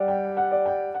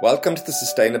Welcome to the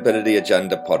Sustainability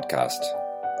Agenda podcast.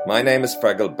 My name is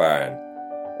Fergal Byrne.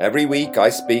 Every week I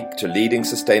speak to leading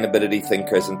sustainability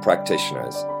thinkers and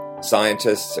practitioners,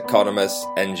 scientists, economists,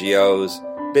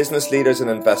 NGOs, business leaders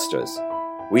and investors.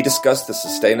 We discuss the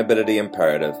sustainability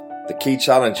imperative, the key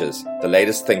challenges, the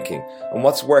latest thinking, and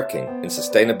what's working in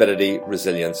sustainability,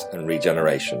 resilience and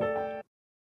regeneration.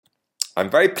 I'm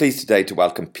very pleased today to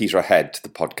welcome Peter Head to the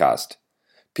podcast.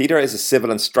 Peter is a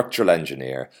civil and structural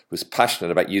engineer who's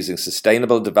passionate about using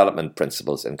sustainable development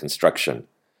principles in construction.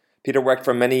 Peter worked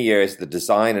for many years at the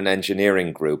design and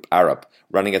engineering group Arup,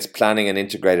 running its planning and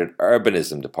integrated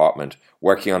urbanism department,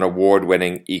 working on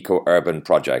award-winning eco-urban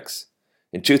projects.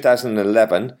 In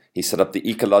 2011, he set up the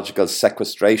Ecological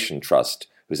Sequestration Trust,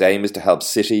 whose aim is to help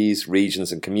cities,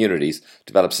 regions and communities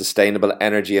develop sustainable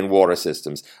energy and water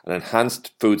systems and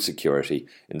enhanced food security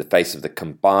in the face of the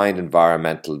combined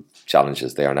environmental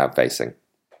challenges they are now facing.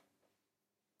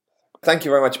 Thank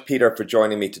you very much, Peter, for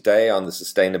joining me today on the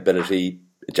Sustainability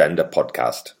Agenda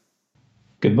podcast.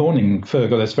 Good morning,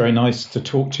 Fergal. It's very nice to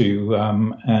talk to you,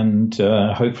 and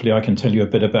hopefully I can tell you a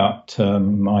bit about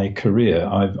my career.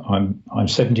 I'm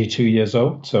 72 years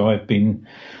old, so I've been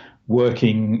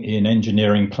working in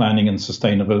engineering, planning and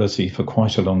sustainability for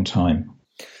quite a long time.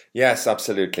 Yes,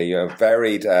 absolutely. You have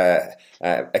varied,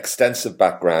 extensive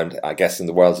background, I guess, in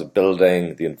the worlds of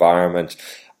building, the environment,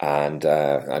 and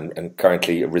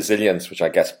currently resilience, which I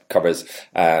guess covers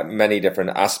many different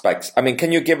aspects. I mean,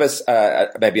 can you give us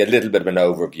maybe a little bit of an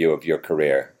overview of your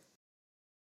career?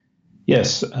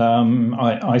 Yes,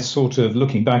 I sort of,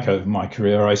 looking back over my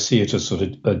career, I see it as sort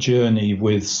of a journey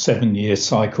with 7-year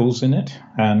cycles in it.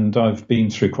 And I've been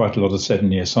through quite a lot of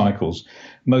 7-year cycles,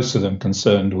 most of them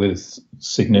concerned with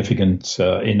significant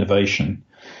innovation.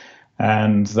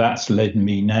 And that's led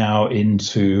me now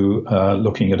into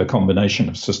looking at a combination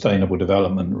of sustainable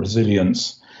development,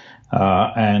 resilience,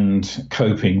 and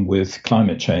coping with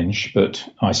climate change. But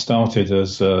I started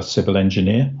as a civil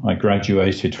engineer. I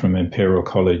graduated from Imperial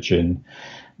College in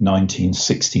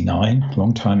 1969, a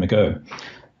long time ago,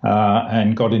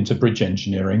 and got into bridge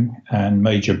engineering and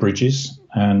major bridges.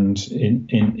 And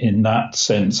in that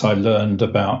sense, I learned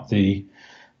about the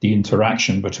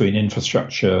interaction between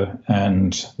infrastructure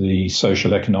and the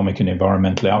social, economic and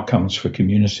environmental outcomes for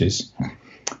communities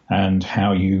and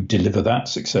how you deliver that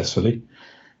successfully.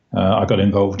 I got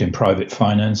involved in private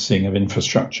financing of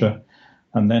infrastructure.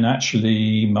 And then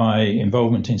actually my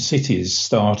involvement in cities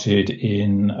started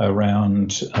in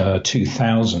around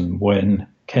 2000 when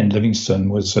Ken Livingstone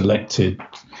was elected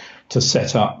to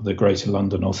set up the Greater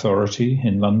London Authority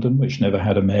in London, which never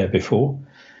had a mayor before.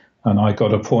 And I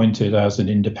got appointed as an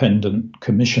independent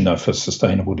commissioner for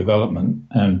sustainable development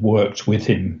and worked with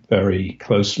him very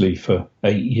closely for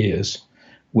 8 years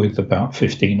with about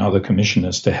 15 other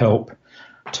commissioners to help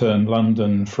turn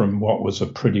London from what was a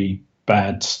pretty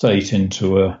bad state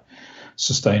into a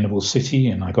sustainable city.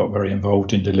 And I got very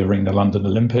involved in delivering the London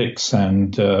Olympics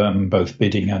and both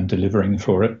bidding and delivering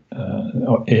for it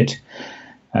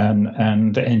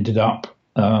and ended up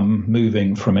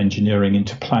moving from engineering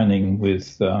into planning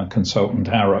with consultant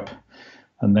Arup,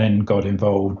 and then got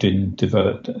involved in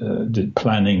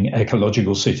planning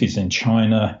ecological cities in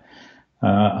China,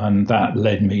 and that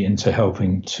led me into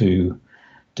helping to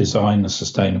design the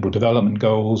Sustainable Development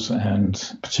Goals,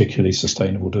 and particularly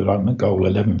Sustainable Development Goal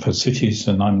 11 for cities.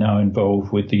 And I'm now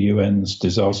involved with the UN's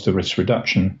disaster risk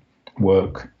reduction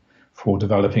work for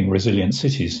developing resilient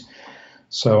cities.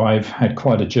 So I've had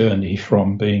quite a journey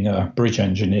from being a bridge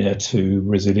engineer to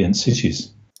resilient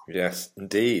cities. Yes,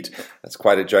 indeed. That's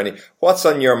quite a journey. What's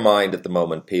on your mind at the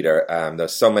moment, Peter?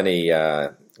 There's so many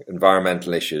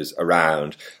environmental issues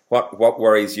around. What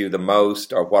worries you the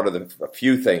most, or what are the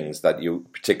few things that you're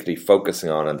particularly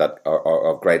focusing on and that are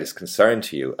of greatest concern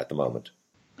to you at the moment?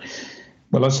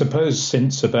 Well, I suppose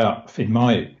since about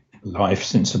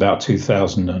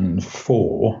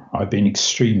 2004, I've been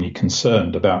extremely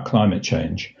concerned about climate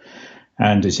change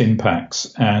and its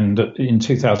impacts. And in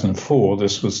 2004,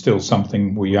 this was still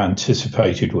something we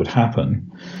anticipated would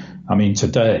happen. I mean,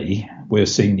 today we're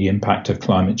seeing the impact of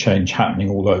climate change happening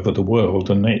all over the world,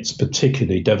 and it's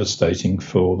particularly devastating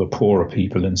for the poorer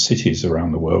people in cities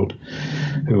around the world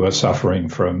who are suffering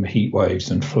from heat waves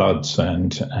and floods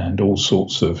and all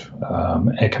sorts of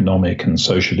economic and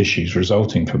social issues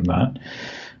resulting from that.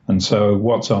 And so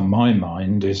what's on my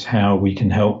mind is how we can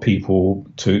help people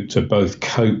to both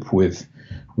cope with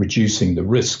reducing the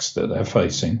risks that they're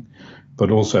facing,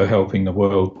 but also helping the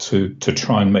world to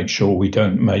try and make sure we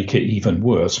don't make it even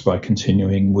worse by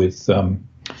continuing with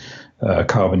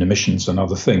carbon emissions and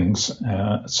other things.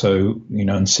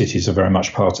 And cities are very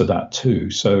much part of that too.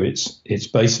 So it's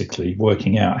basically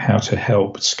working out how to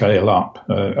help scale up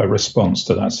a response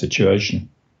to that situation.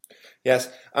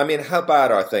 Yes. I mean, how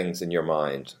bad are things in your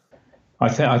mind?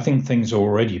 I think things are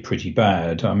already pretty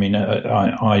bad. I mean,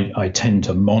 I tend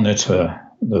to monitor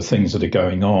the things that are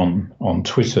going on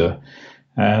Twitter,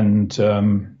 and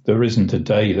there isn't a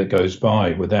day that goes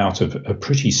by without a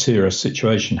pretty serious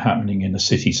situation happening in a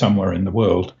city somewhere in the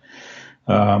world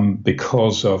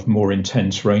because of more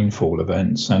intense rainfall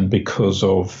events and because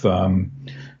of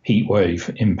heat wave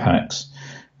impacts.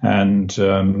 And,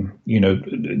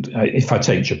 if I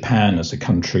take Japan as a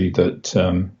country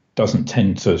that doesn't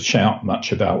tend to shout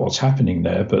much about what's happening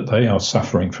there, but they are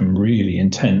suffering from really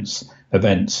intense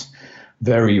events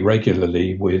very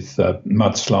regularly with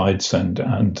mudslides and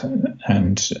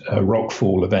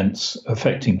rockfall events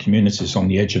affecting communities on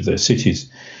the edge of their cities.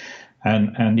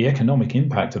 And the economic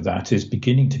impact of that is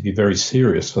beginning to be very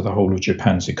serious for the whole of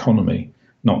Japan's economy,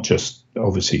 not just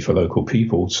obviously for local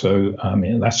people. So, I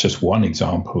mean, that's just one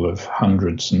example of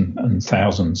hundreds and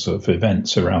thousands of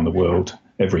events around the world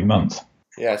every month.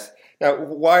 Yes. Now,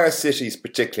 why are cities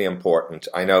particularly important?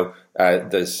 I know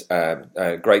there's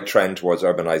a great trend towards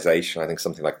urbanization. I think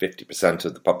something like 50%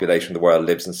 of the population of the world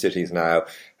lives in cities now,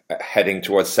 heading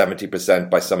towards 70%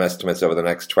 by some estimates over the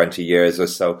next 20 years or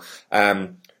so.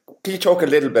 Can you talk a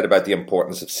little bit about the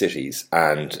importance of cities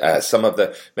and some of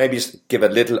maybe just give a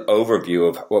little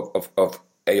overview of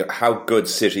how good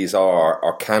cities are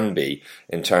or can be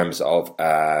in terms of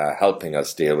helping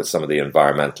us deal with some of the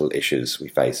environmental issues we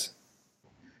face?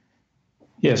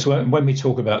 Yes, when we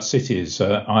talk about cities,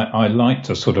 I like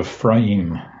to sort of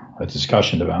frame a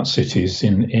discussion about cities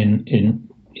in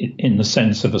the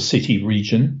sense of a city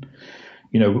region.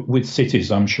 You know, with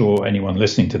cities, I'm sure anyone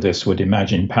listening to this would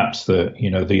imagine perhaps the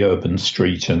urban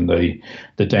street and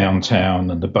the downtown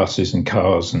and the buses and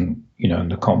cars and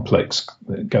the complex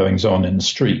goings on in the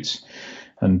streets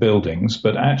and buildings.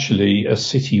 But actually, a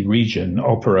city region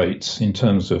operates in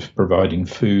terms of providing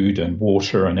food and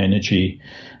water and energy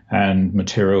and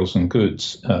materials and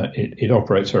goods. It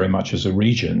operates very much as a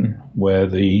region where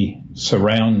the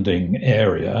surrounding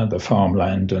area, the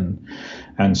farmland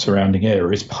and surrounding area,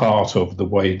 is part of the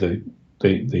way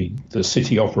the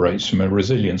city operates from a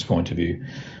resilience point of view.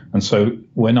 And so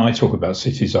when I talk about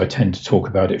cities, I tend to talk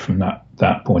about it from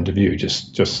that point of view,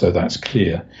 just so that's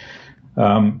clear.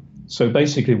 So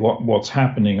basically what's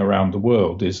happening around the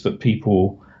world is that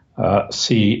people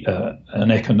see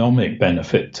an economic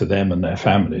benefit to them and their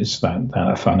families,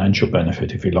 that financial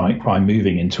benefit, if you like, by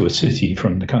moving into a city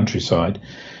from the countryside,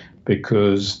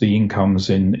 because the incomes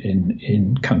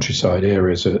in countryside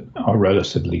areas are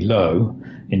relatively low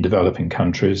in developing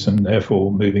countries, and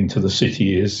therefore moving to the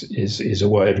city is a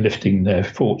way of lifting their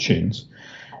fortunes.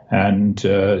 And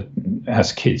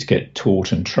as kids get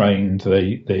taught and trained,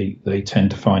 they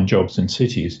tend to find jobs in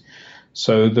cities.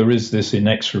 So there is this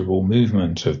inexorable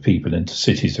movement of people into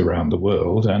cities around the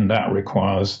world, and that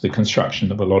requires the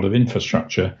construction of a lot of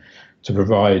infrastructure to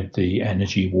provide the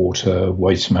energy, water,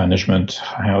 waste management,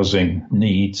 housing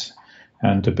needs,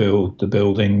 and to build the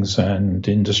buildings and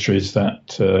industries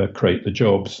that create the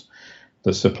jobs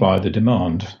that supply the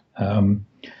demand.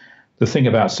 The thing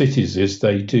about cities is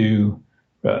they do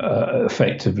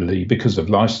effectively, because of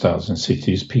lifestyles in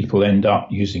cities, people end up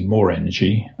using more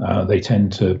energy. They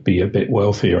tend to be a bit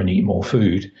wealthier and eat more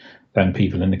food than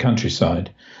people in the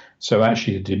countryside. So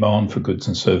actually the demand for goods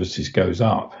and services goes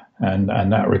up, and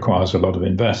that requires a lot of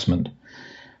investment.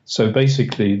 So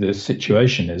basically the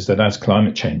situation is that as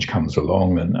climate change comes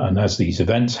along and as these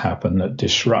events happen that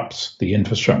disrupts the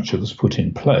infrastructure that's put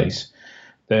in place,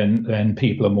 then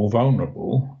people are more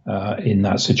vulnerable in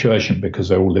that situation because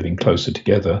they're all living closer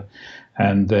together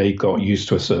and they got used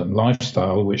to a certain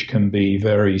lifestyle which can be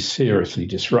very seriously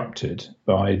disrupted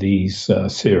by these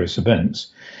serious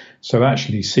events. So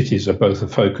actually cities are both a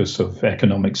focus of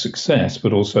economic success,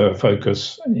 but also a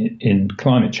focus in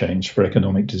climate change for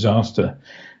economic disaster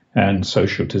and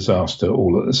social disaster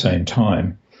all at the same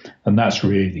time. And that's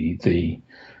really the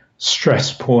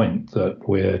stress point that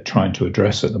we're trying to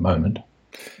address at the moment.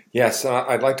 Yes,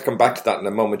 I'd like to come back to that in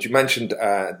a moment. You mentioned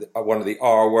one of the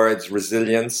R words,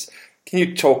 resilience. Can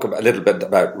you talk a little bit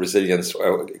about resilience,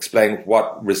 explain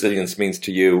what resilience means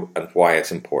to you and why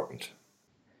it's important?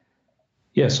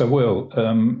 Yes, I will.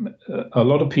 A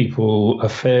lot of people are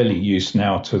fairly used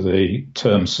now to the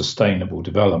term sustainable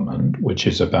development, which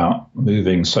is about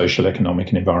moving social, economic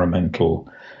and environmental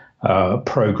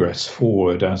progress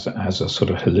forward as a sort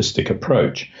of holistic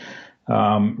approach.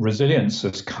 Resilience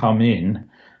has come in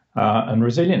And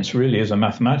resilience really is a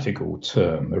mathematical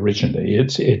term originally.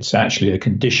 It's actually a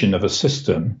condition of a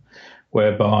system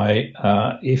whereby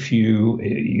if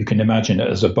you can imagine it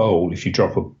as a bowl. If you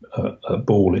drop a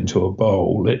ball into a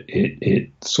bowl,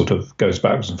 it sort of goes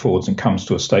backwards and forwards and comes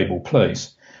to a stable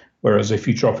place. Whereas if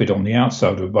you drop it on the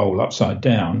outside of a bowl upside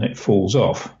down, it falls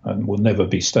off and will never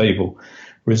be stable.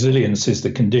 Resilience is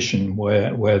the condition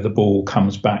where the ball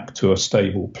comes back to a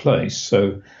stable place.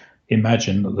 So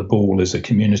imagine that the ball is a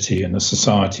community and a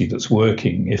society that's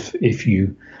working. If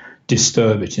you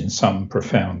disturb it in some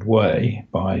profound way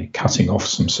by cutting off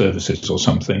some services or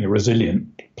something, a resilient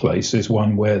place is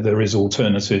one where there is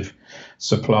alternative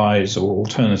supplies or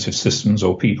alternative systems,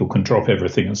 or people can drop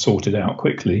everything and sort it out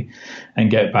quickly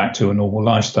and get back to a normal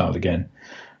lifestyle again.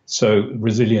 So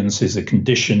resilience is a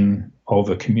condition of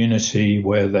a community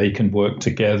where they can work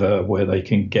together, where they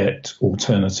can get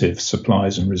alternative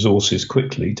supplies and resources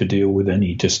quickly to deal with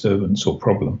any disturbance or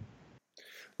problem.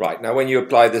 Right. Now, when you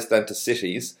apply this then to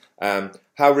cities,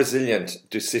 how resilient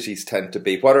do cities tend to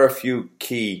be? What are a few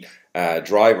key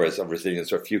drivers of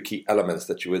resilience, or a few key elements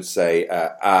that you would say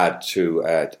add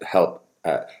to help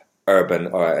urban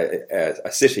or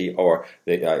a city, or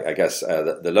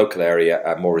the local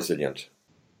area more resilient?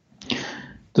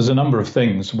 There's a number of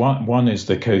things. One is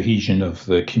the cohesion of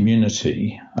the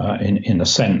community. In a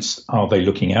sense, are they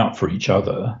looking out for each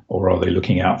other, or are they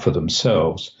looking out for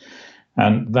themselves?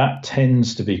 And that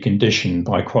tends to be conditioned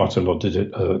by quite a lot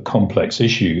of complex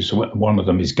issues. One of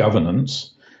them is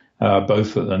governance,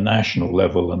 both at the national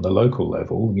level and the local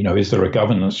level. You know, is there a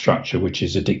governance structure which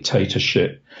is a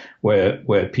dictatorship,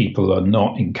 where people are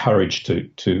not encouraged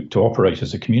to operate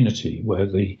as a community, where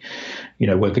the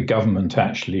government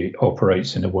actually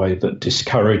operates in a way that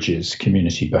discourages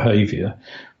community behaviour?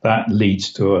 That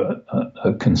leads to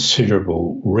a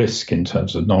considerable risk in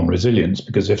terms of non-resilience,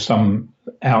 because if some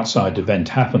outside event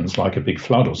happens, like a big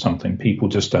flood or something, people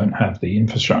just don't have the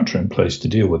infrastructure in place to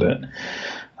deal with it.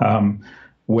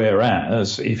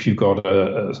 Whereas if you've got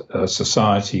a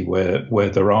society where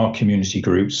there are community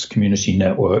groups, community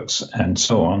networks, and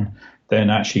so on,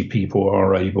 then actually people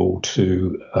are able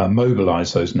to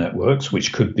mobilize those networks,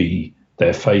 which could be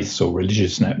their faiths or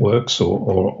religious networks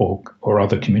or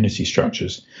other community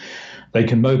structures. They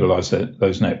can mobilize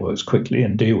those networks quickly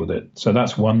and deal with it. So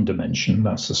that's one dimension,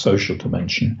 that's the social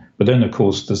dimension. But then, of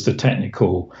course, there's the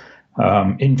technical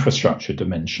infrastructure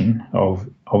dimension of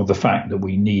the fact that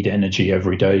we need energy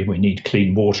every day, we need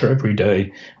clean water every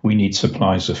day, we need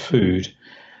supplies of food,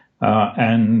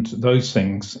 and those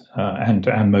things,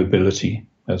 and mobility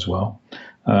as well.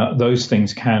 Those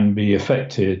things can be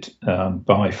affected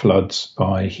by floods,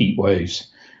 by heat waves.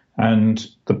 And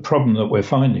the problem that we're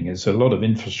finding is a lot of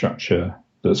infrastructure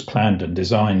that's planned and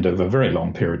designed over a very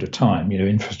long period of time. You know,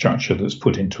 infrastructure that's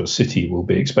put into a city will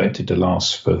be expected to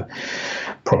last for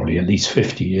probably at least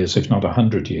 50 years, if not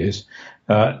 100 years.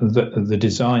 The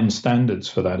design standards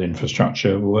for that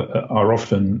infrastructure are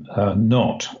often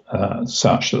not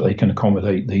such that they can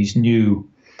accommodate these new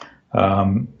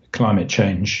climate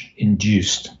change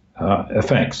induced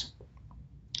effects.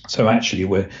 So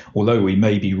actually, although we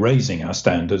may be raising our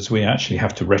standards, we actually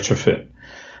have to retrofit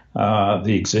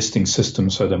the existing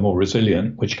systems so they're more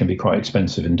resilient, which can be quite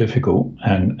expensive and difficult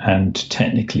and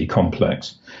technically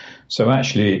complex. So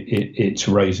actually, it's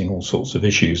raising all sorts of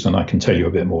issues, and I can tell you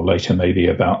a bit more later maybe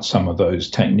about some of those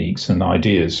techniques and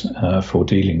ideas for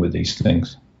dealing with these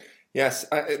things. Yes.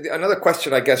 Another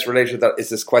question, I guess, related to that is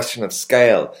this question of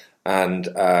scale. And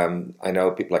I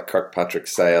know people like Kirkpatrick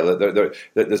Sale,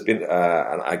 there's been,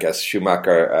 and I guess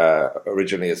Schumacher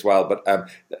originally as well, but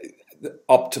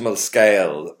optimal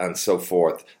scale and so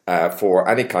forth for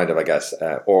any kind of, I guess,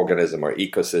 organism or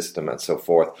ecosystem and so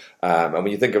forth. And when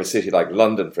you think of a city like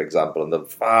London, for example, and the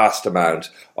vast amount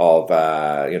of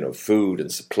food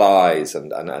and supplies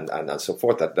and so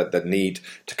forth that need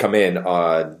to come in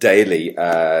daily,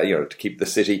 to keep the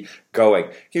city going.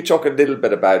 Can you talk a little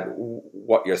bit about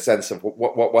what your sense of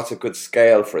what's a good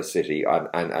scale for a city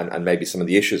and maybe some of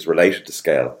the issues related to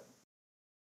scale?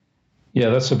 Yeah,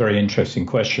 that's a very interesting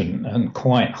question and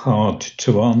quite hard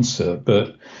to answer.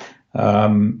 But a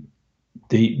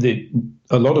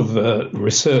lot of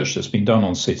research that's been done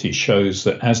on cities shows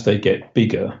that as they get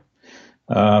bigger,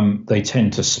 they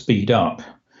tend to speed up.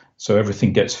 So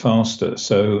everything gets faster.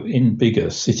 So in bigger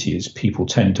cities, people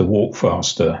tend to walk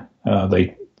faster.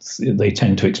 They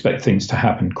tend to expect things to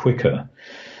happen quicker.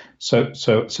 So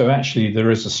actually,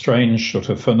 there is a strange sort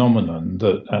of phenomenon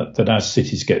that as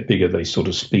cities get bigger, they sort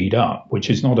of speed up, which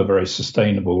is not a very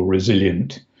sustainable,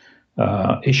 resilient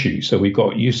issue. So we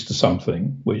got used to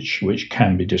something which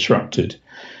can be disrupted.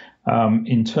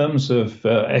 In terms of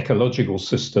ecological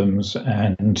systems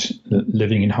and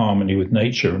living in harmony with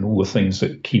nature and all the things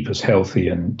that keep us healthy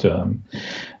and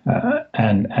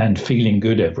feeling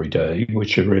good every day,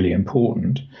 which are really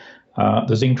important,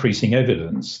 there's increasing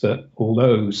evidence that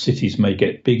although cities may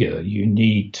get bigger, you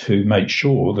need to make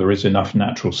sure there is enough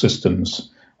natural systems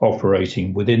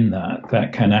operating within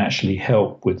that can actually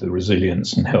help with the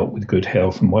resilience and help with good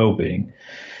health and well-being.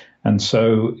 And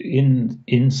so in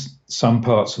some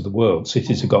parts of the world,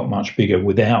 cities have got much bigger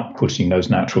without putting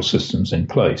those natural systems in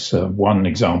place. One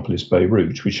example is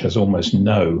Beirut, which has almost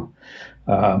no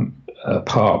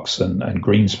parks and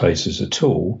green spaces at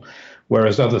all,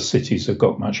 whereas other cities have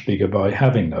got much bigger by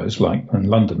having those, and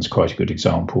London's quite a good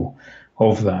example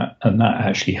of that, and that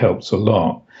actually helps a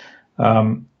lot.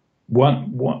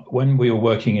 When we were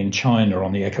working in China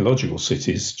on the ecological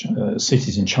cities,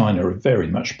 cities in China are very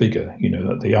much bigger.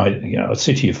 A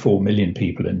city of 4 million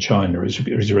people in China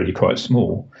is really quite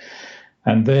small.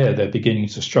 And they're beginning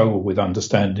to struggle with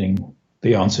understanding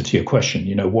the answer to your question.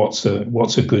 What's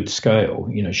a good scale?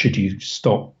 Should you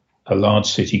stop a large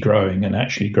city growing and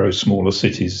actually grow smaller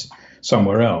cities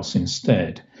somewhere else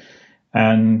instead?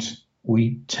 And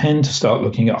we tend to start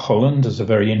looking at Holland as a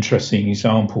very interesting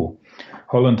example.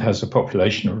 Holland has a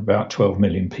population of about 12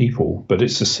 million people, but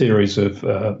it's a series of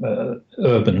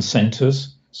urban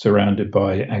centres surrounded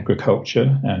by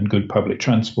agriculture and good public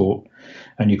transport,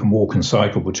 and you can walk and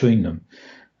cycle between them.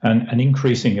 And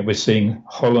increasingly, we're seeing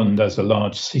Holland as a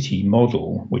large city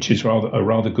model, which is a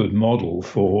rather good model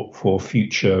for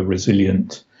future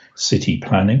resilient city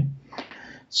planning.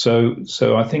 So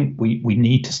I think we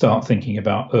need to start thinking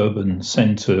about urban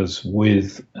centres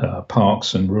with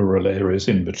parks and rural areas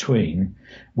in between,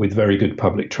 with very good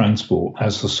public transport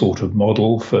as the sort of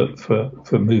model for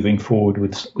moving forward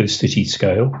with city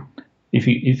scale. If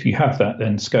you have that,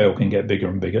 then scale can get bigger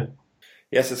and bigger.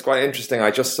 Yes, it's quite interesting. I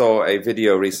just saw a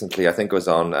video recently, I think it was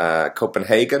on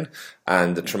Copenhagen,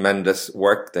 and the tremendous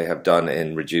work they have done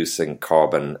in reducing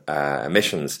carbon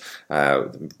emissions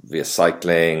via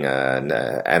cycling and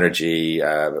energy.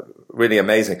 Really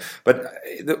amazing. But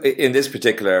in this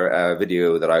particular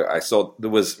video that I saw, there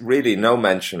was really no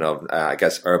mention of, I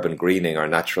guess, urban greening or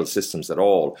natural systems at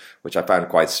all, which I found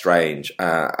quite strange.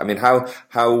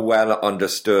 How well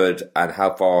understood and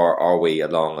how far are we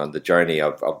along on the journey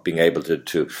of being able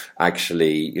to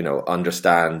actually,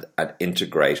 understand and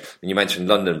integrate? And you mentioned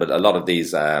London, but a lot of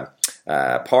these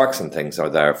parks and things are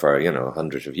there for,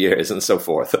 hundreds of years and so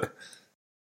forth.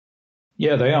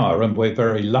 Yeah, they are, and we're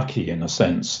very lucky in a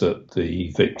sense that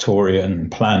the Victorian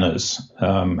planners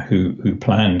who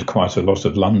planned quite a lot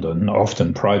of London,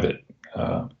 often private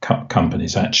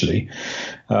companies actually,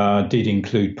 did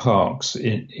include parks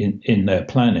in their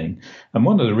planning. And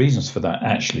one of the reasons for that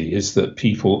actually is that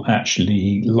people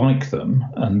actually like them,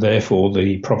 and therefore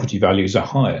the property values are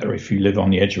higher if you live on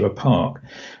the edge of a park.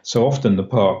 So often the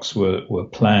parks were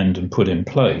planned and put in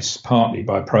place partly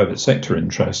by private sector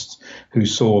interests who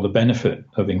saw the benefit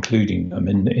of including them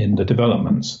in the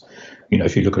developments.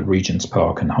 If you look at Regent's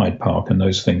Park and Hyde Park and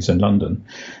those things in London.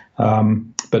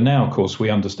 But now, of course, we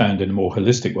understand in a more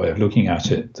holistic way of looking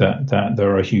at it that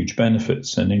there are huge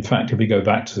benefits. And in fact, if we go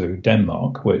back to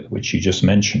Denmark, which you just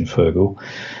mentioned, Fergal,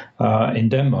 in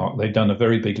Denmark, they've done a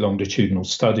very big longitudinal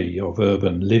study of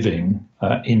urban living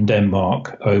in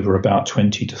Denmark over about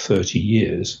 20 to 30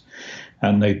 years.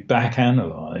 And they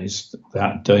back-analysed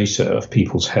that data of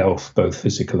people's health, both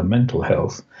physical and mental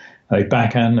health. They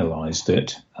back-analysed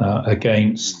it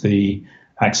against the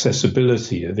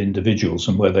accessibility of individuals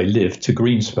and where they live to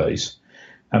green space.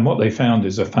 And what they found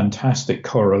is a fantastic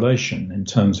correlation in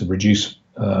terms of reducing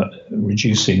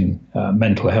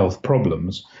mental health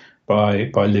problems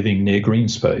by living near green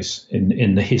space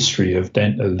in the history of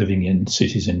living in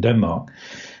cities in Denmark.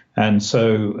 And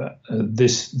so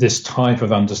this type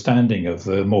of understanding of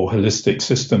the more holistic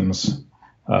systems,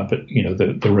 but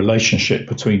the relationship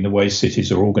between the way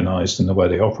cities are organized and the way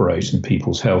they operate and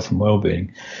people's health and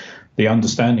well-being, the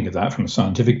understanding of that from a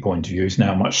scientific point of view is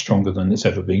now much stronger than it's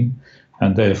ever been.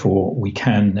 And therefore, we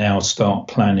can now start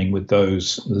planning with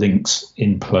those links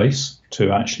in place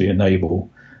to actually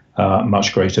enable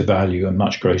much greater value and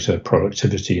much greater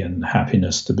productivity and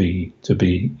happiness to be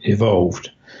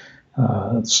evolved.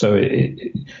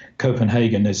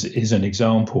 Copenhagen is an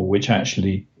example which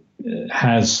actually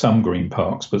has some green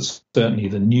parks, but certainly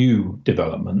the new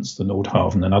developments, the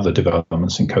Nordhavn and other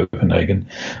developments in Copenhagen,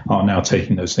 are now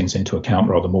taking those things into account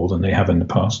rather more than they have in the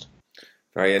past.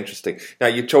 Very interesting. Now,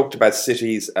 you talked about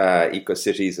cities,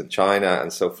 eco-cities in China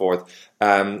and so forth.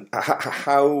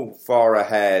 How far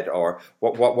ahead, or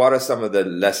what are some of the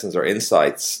lessons or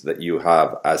insights that you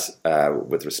have as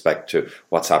with respect to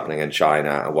what's happening in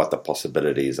China and what the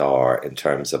possibilities are in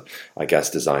terms of, I guess,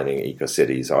 designing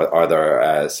eco-cities? Are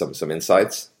there some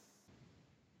insights?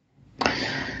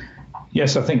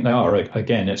 Yes, I think they are.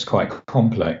 Again, it's quite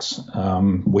complex.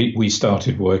 We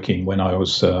started working when I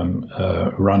was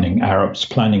running Arup's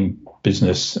planning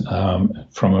business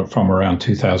from around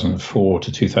 2004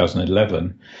 to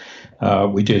 2011.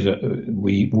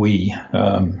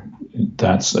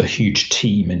 That's a huge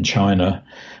team in China,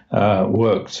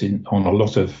 worked on a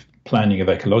lot of planning of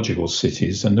ecological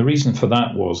cities, and the reason for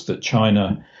that was that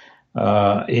China,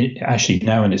 actually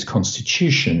now in its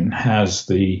constitution, has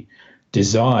the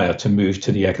desire to move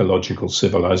to the ecological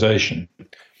civilization.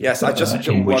 Yes, I just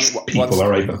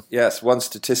one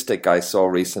statistic I saw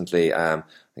recently. I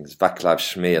think it's Vaclav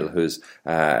Smil, who's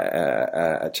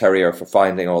a terrier for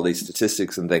finding all these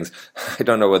statistics and things. I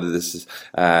don't know whether this is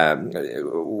I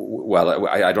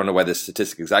don't know where this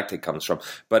statistic exactly comes from,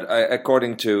 but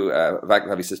according to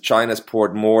Vaclav, he says China's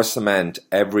poured more cement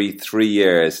every 3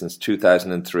 years since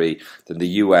 2003 than the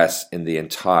US in the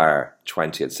entire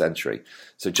 20th century.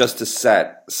 So just to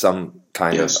set some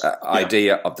kind of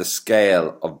idea of the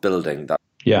scale of building that.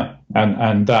 Yeah,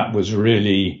 and that was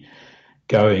really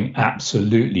going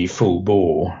absolutely full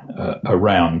bore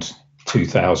around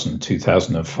 2000,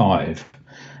 2005.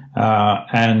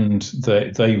 And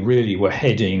they really were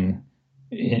heading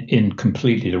in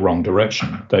completely the wrong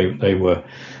direction. They were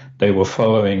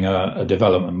following a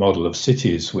development model of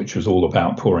cities, which was all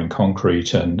about pouring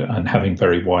concrete and having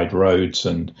very wide roads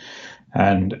and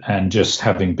just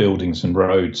having buildings and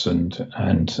roads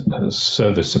and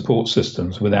service support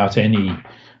systems without any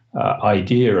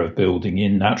idea of building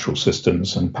in natural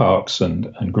systems and parks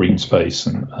and green space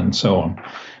and so on.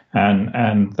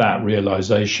 And that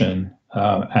realization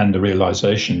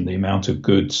the amount of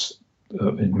goods,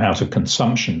 amount of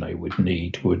consumption they would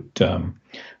need would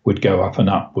go up and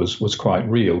up was quite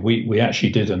real. We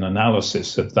actually did an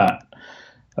analysis of that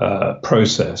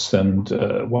process, and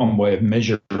one way of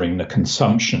measuring the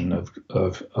consumption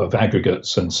of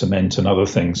aggregates and cement and other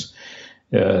things,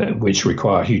 which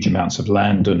require huge amounts of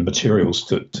land and materials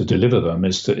to deliver them,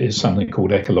 is something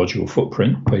called ecological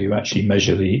footprint, where you actually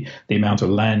measure the amount of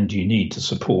land you need to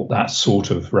support that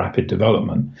sort of rapid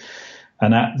development.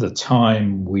 And at the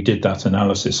time we did that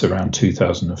analysis around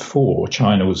 2004,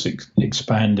 China was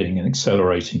expanding and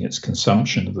accelerating its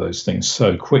consumption of those things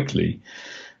so quickly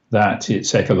that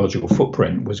its ecological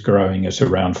footprint was growing at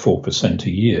around 4%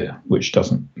 a year, which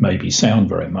doesn't maybe sound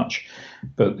very much.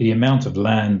 But the amount of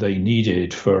land they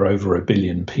needed for over 1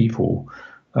 billion people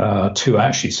to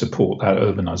actually support that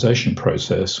urbanization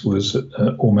process was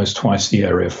almost twice the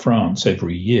area of France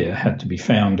every year had to be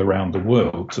found around the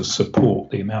world to support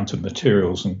the amount of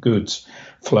materials and goods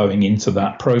flowing into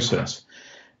that process.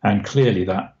 And clearly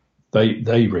that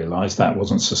they realized that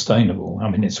wasn't sustainable. I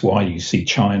mean, it's why you see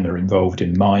China involved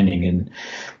in mining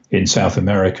in South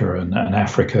America and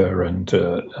Africa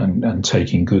and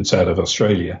taking goods out of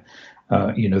Australia.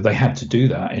 They had to do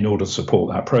that in order to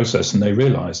support that process, and they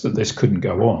realized that this couldn't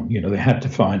go on. They had to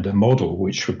find a model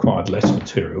which required less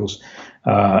materials,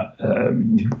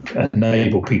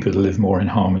 enable people to live more in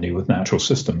harmony with natural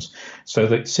systems. So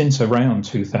that since around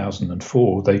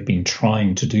 2004, they've been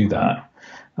trying to do that.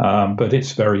 But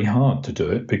it's very hard to do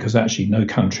it because actually no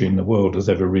country in the world has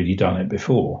ever really done it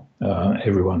before.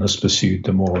 Everyone has pursued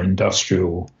the more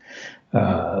industrial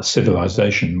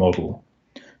civilization model.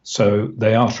 So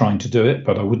they are trying to do it,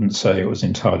 but I wouldn't say it was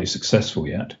entirely successful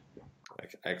yet.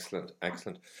 Excellent.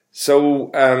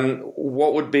 So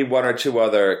what would be one or two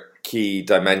other key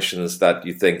dimensions that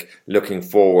you think, looking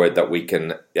forward, that we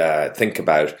can think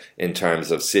about in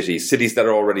terms of cities that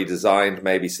are already designed,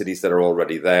 maybe cities that are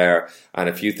already there, and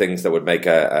a few things that would make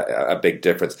a big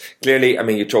difference? Clearly, I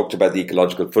mean, you talked about the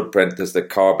ecological footprint. There's the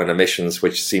carbon emissions,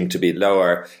 which seem to be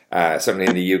lower, certainly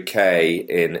in the UK,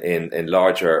 in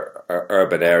larger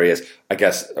urban areas. I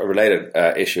guess a related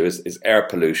issue is air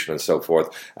pollution and so forth.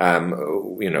 But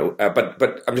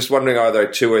I'm just wondering, are there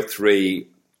two or three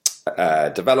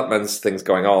developments, things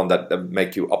going on that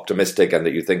make you optimistic and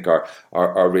that you think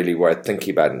are really worth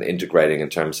thinking about and integrating in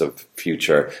terms of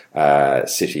future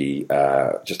city,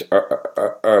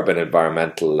 urban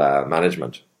environmental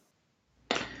management?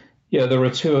 Yeah, there are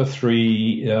two or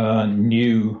three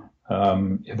new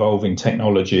evolving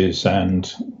technologies and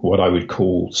what I would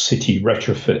call city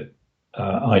retrofit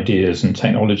ideas and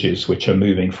technologies which are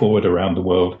moving forward around the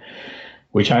world.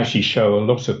 which actually show a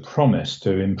lot of promise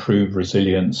to improve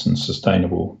resilience and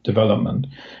sustainable development.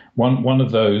 One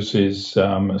of those is,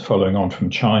 following on from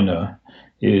China,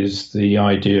 is the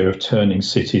idea of turning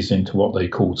cities into what they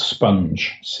call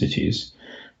sponge cities.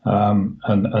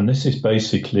 And this is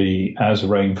basically, as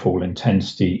rainfall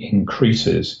intensity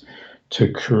increases,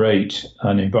 to create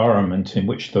an environment in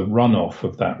which the runoff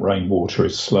of that rainwater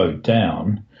is slowed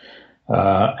down,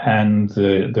 and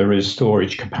there is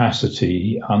storage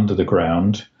capacity under the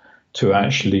ground to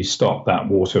actually stop that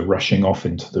water rushing off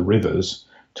into the rivers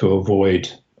to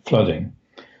avoid flooding.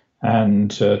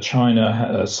 And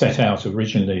China set out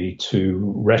originally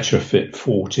to retrofit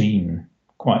 14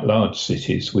 quite large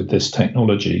cities with this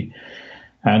technology.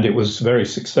 And it was very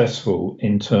successful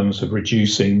in terms of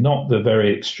reducing not the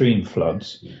very extreme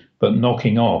floods, but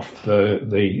knocking off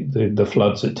the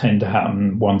floods that tend to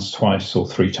happen once, twice, or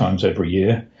three times every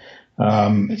year.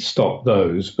 Stop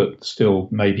those, but still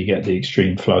maybe get the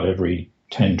extreme flood every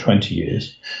 10, 20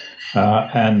 years.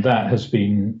 And that has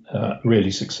been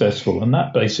really successful. And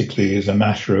that basically is a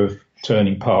matter of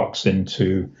turning parks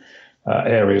into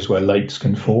areas where lakes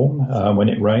can form when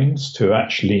it rains, to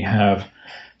actually have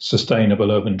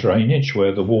sustainable urban drainage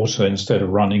where the water, instead of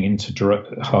running into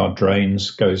hard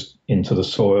drains, goes into the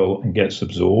soil and gets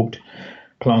absorbed,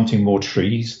 planting more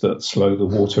trees that slow the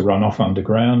water runoff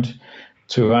underground,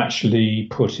 to actually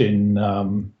put in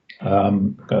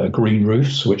green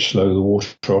roofs which slow the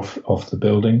water off the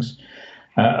buildings.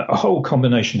 A whole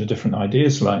combination of different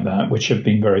ideas like that, which have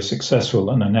been very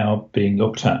successful and are now being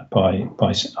looked at by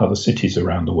other cities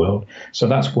around the world. So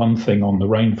that's one thing on the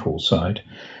rainfall side.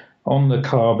 On the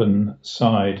carbon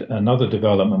side, another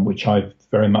development which I've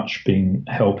very much been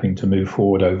helping to move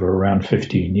forward over around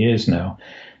 15 years now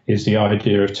is the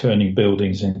idea of turning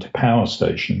buildings into power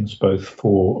stations, both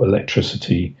for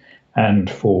electricity and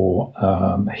for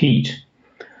heat,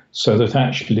 so that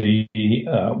actually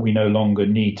we no longer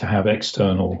need to have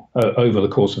external, over the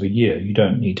course of a year, you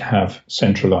don't need to have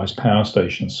centralized power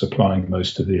stations supplying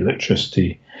most of the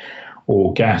electricity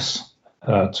or gas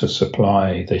to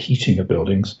supply the heating of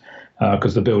buildings,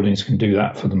 because the buildings can do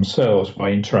that for themselves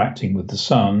by interacting with the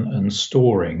sun and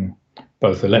storing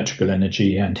both electrical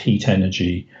energy and heat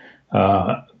energy,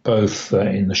 both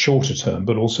in the shorter term,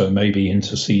 but also maybe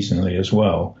interseasonally as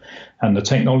well. And the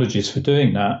technologies for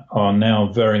doing that are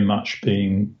now very much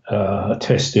being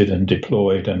tested and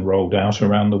deployed and rolled out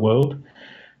around the world.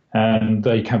 And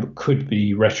they could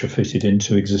be retrofitted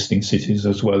into existing cities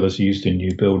as well as used in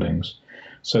new buildings.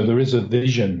 So there is a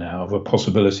vision now of a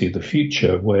possibility of the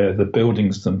future where the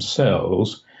buildings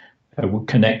themselves,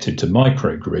 connected to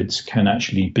microgrids, can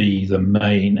actually be the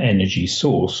main energy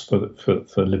source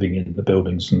for living in the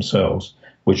buildings themselves,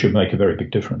 which would make a very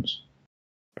big difference.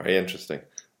 Very interesting.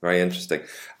 Very interesting.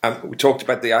 We talked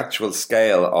about the actual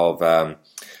scale of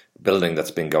building that's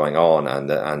been going on,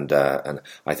 and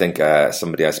I think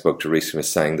somebody I spoke to recently was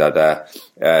saying that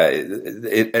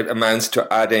it amounts to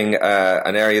adding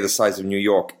an area the size of New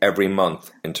York every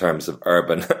month in terms of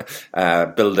urban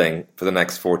building for the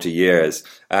next 40 years.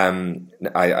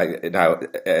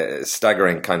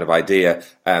 Staggering kind of idea.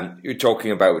 We're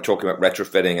talking about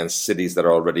retrofitting and cities that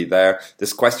are already there.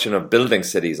 This question of building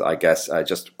cities, I guess,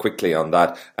 just quickly on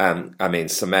that. I mean,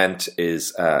 cement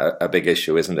is a big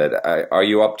issue, isn't it? Are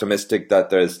you optimistic that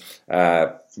there's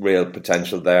real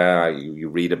potential there? You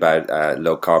read about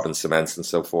low carbon cements and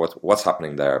so forth. What's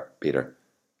happening there, Peter?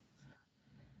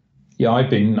 Yeah, I've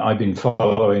been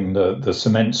following the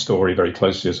cement story very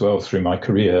closely as well through my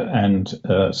career, and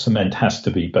cement has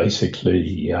to be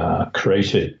basically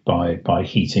created by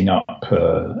heating up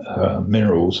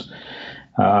minerals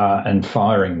and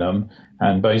firing them.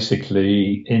 And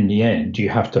basically, in the end, you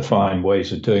have to find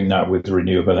ways of doing that with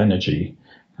renewable energy,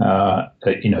 and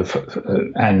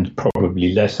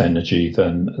probably less energy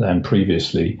than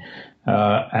previously.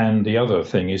 And the other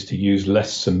thing is to use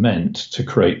less cement to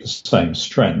create the same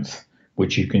strength,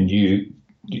 which you can do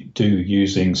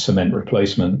using cement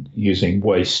replacement, using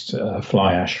waste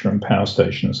fly ash from power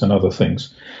stations and other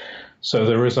things. So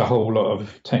there is a whole lot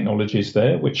of technologies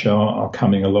there which are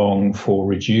coming along for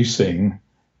reducing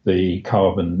the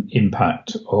carbon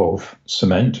impact of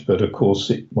cement, but of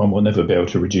course one will never be able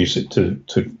to reduce it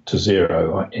to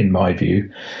zero, in my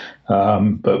view,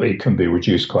 but it can be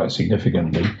reduced quite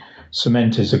significantly.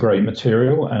 Cement is a great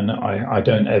material, and I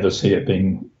don't ever see it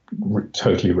being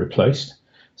totally replaced.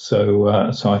 So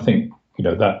I think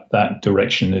that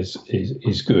direction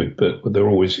is good, but there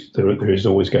is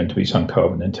always going to be some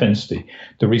carbon intensity.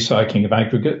 The recycling of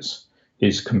aggregates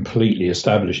is completely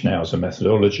established now as a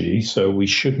methodology, so we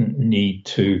shouldn't need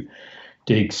to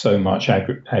dig so much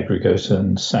aggregate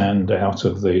and sand out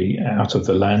of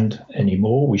the land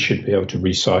anymore. We should be able to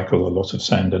recycle a lot of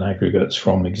sand and aggregates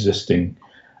from existing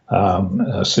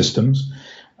systems.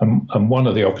 And one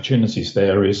of the opportunities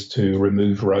there is to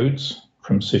remove roads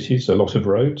from cities, a lot of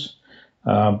roads,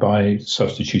 by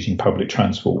substituting public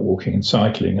transport, walking and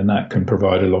cycling, and that can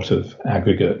provide a lot of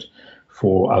aggregate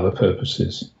for other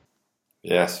purposes.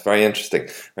 Yes, very interesting.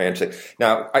 Very interesting.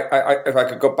 Now, if I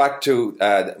could go back to,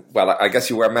 I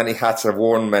guess you wear many hats and have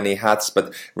worn many hats,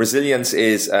 but resilience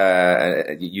is,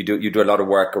 you do a lot of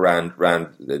work around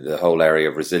the whole area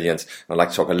of resilience. I'd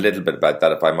like to talk a little bit about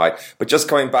that if I might. But just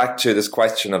coming back to this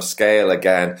question of scale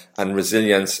again and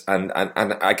resilience and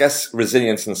I guess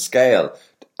resilience and scale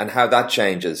and how that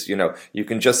changes. You know, you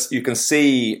can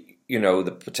see, you know,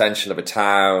 the potential of a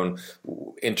town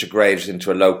integrated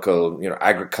into a local, you know,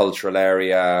 agricultural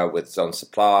area with its own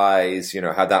supplies, you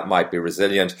know, how that might be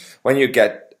resilient. When you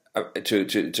get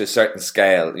to a certain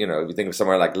scale, you know, if you think of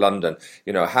somewhere like London,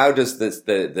 you know, how does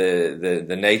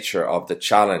the nature of the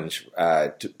challenge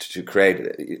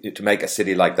to make a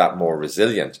city like that more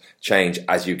resilient change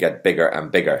as you get bigger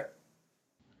and bigger?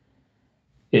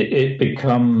 It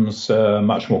becomes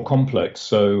much more complex.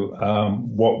 So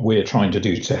what we're trying to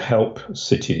do to help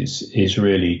cities is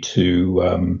really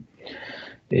to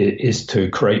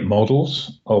create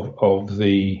models of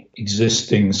the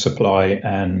existing supply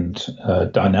and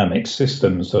dynamic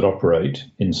systems that operate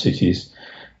in cities,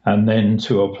 and then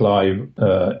to apply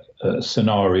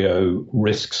scenario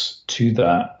risks to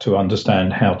that to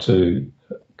understand how to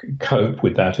cope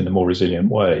with that in a more resilient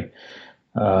way.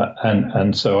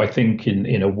 And so I think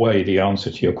in a way the answer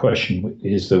to your question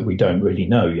is that we don't really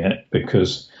know yet,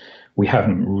 because we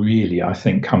haven't really, I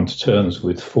think, come to terms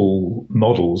with full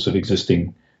models of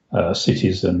existing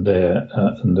cities and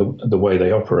the way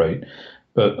they operate.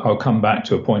 But I'll come back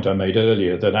to a point I made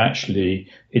earlier, that actually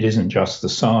it isn't just the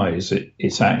size,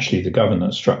 it's actually the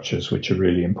governance structures which are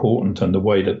really important, and the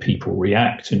way that people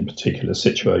react in particular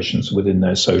situations within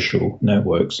their social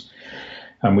networks.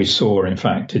 And we saw, in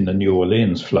fact, in the New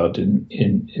Orleans flood,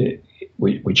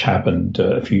 which happened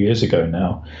a few years ago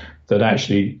now, that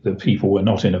actually the people were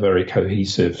not in a very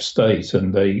cohesive state,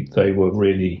 and they were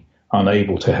really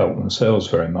unable to help themselves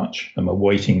very much, and were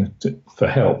waiting for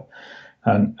help.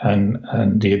 And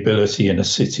the ability in a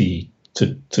city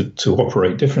to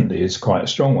operate differently is quite a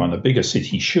strong one. A bigger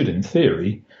city should, in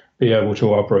theory, be able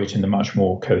to operate in a much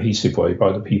more cohesive way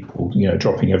by the people, you know,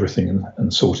 dropping everything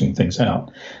and sorting things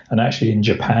out. And actually in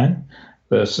Japan,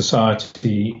 the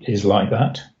society is like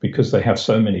that because they have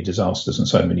so many disasters and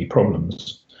so many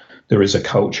problems. There is a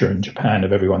culture in Japan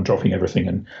of everyone dropping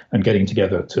everything and getting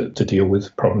together to deal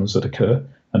with problems that occur.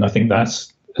 And I think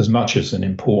that's as much as an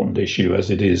important issue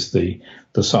as it is the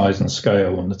size and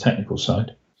scale on the technical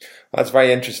side. That's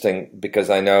very interesting, because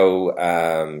I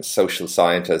know social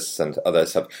scientists and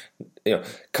others have, you know,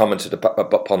 commented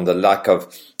upon the lack of,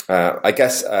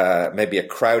 maybe a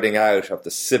crowding out of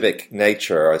the civic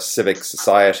nature or civic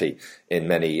society in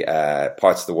many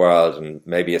parts of the world, and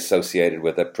maybe associated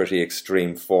with a pretty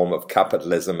extreme form of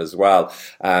capitalism as well.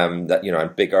 That, you know, in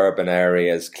big urban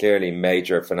areas, clearly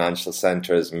major financial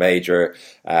centres, major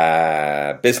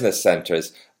business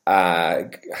centres,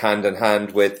 hand in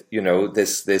hand with, you know,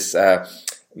 this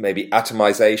maybe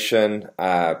atomization,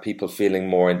 people feeling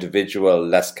more individual,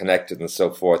 less connected, and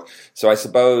so forth. So I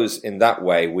suppose in that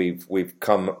way we've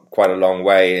come quite a long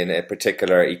way in a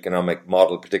particular economic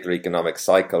model, particular economic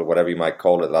cycle, whatever you might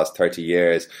call it, the last 30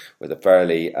 years, with a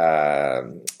fairly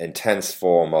intense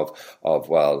form of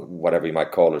whatever you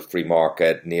might call it, free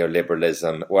market,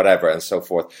 neoliberalism, whatever, and so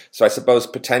forth. So I suppose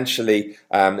potentially,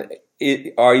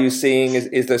 are you seeing,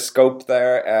 is there scope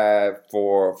there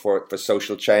for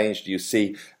social change? Do you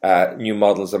see new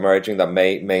models emerging that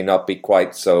may not be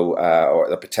quite so, or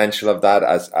the potential of that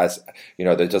as you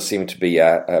know, there does seem to be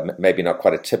maybe not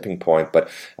quite a tipping point, but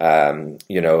even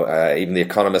The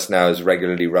Economist now is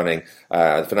regularly running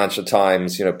Financial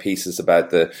Times, you know, pieces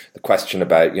about the question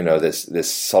about, you know,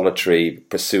 this solitary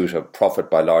pursuit of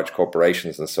profit by large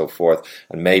corporations and so forth,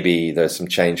 and maybe there's some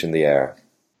change in the air.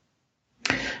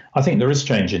 I think there is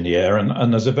change in the air,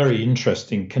 and there's a very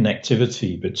interesting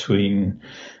connectivity between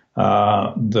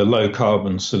the low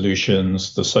carbon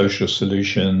solutions, the social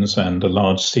solutions, and the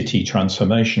large city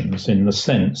transformations, in the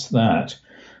sense that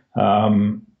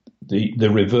the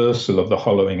reversal of the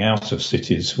hollowing out of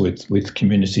cities with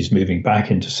communities moving back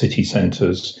into city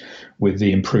centres, with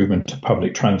the improvement of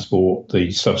public transport, the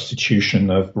substitution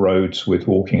of roads with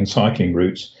walking and cycling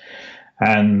routes,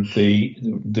 and the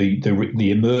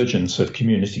emergence of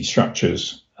community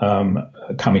structures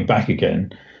coming back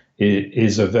again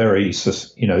is a very,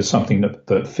 something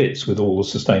that fits with all the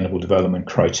sustainable development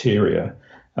criteria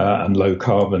and low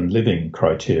carbon living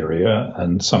criteria.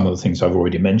 And some of the things I've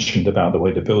already mentioned about the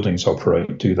way the buildings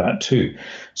operate do that too.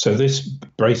 So this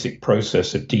basic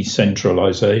process of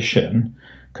decentralization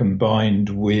combined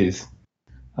with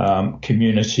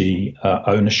community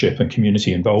ownership and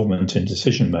community involvement in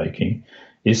decision making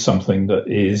is something that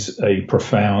is a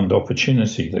profound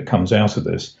opportunity that comes out of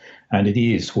this. And it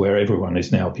is where everyone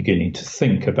is now beginning to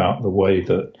think about the way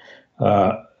that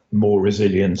more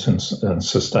resilient and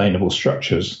sustainable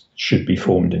structures should be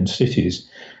formed in cities.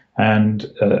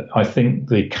 And I think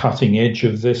the cutting edge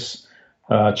of this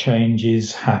change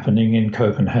is happening in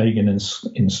Copenhagen and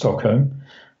in Stockholm.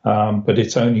 But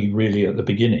it's only really at the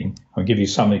beginning. I'll give you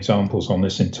some examples on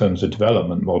this in terms of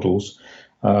development models.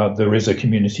 There is a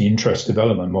community interest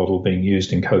development model being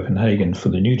used in Copenhagen for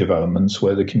the new developments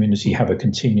where the community have a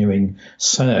continuing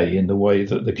say in the way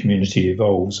that the community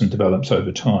evolves and develops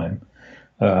over time,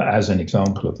 as an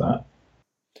example of that.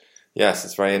 Yes,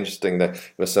 it's very interesting. There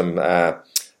was some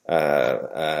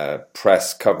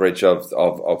press coverage of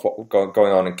what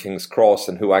going on in King's Cross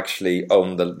and who actually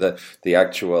owned the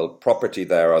actual property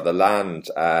there or the land,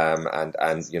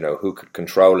 and who could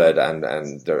control it,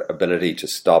 and their ability to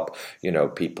stop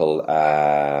people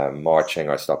marching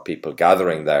or stop people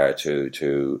gathering there to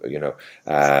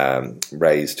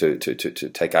raise to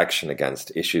take action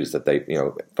against issues that they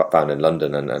found in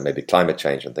London and maybe climate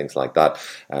change and things like that.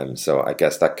 So I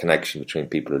guess that connection between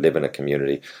people who live in a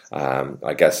community,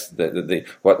 I guess.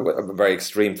 What a very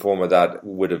extreme form of that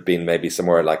would have been maybe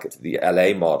somewhere like the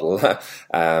LA model,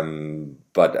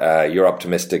 but you're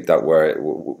optimistic that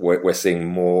we're seeing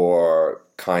more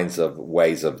kinds of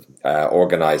ways of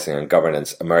organizing and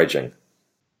governance emerging.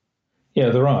 Yeah,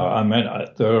 there are. I mean,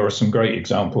 there are some great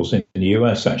examples in the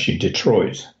US. Actually,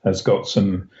 Detroit has got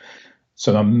some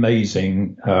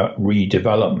amazing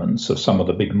redevelopments of some of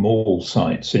the big mall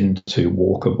sites into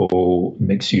walkable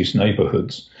mixed-use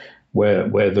neighborhoods,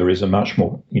 where there is a much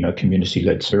more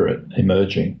community-led spirit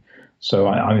emerging. So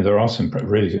I mean there are some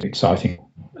really exciting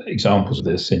examples of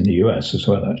this in the US as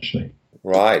well, actually.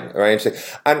 Right, very interesting.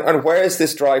 And where is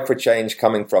this drive for change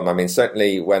coming from? I mean,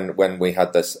 certainly when we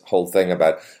had this whole thing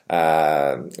about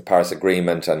the Paris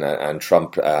Agreement and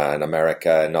Trump and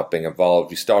America not being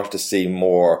involved, you started to see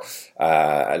more,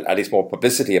 at least more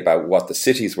publicity about what the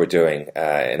cities were doing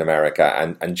in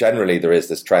America. And generally there is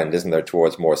this trend, isn't there,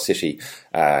 towards more city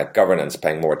governance,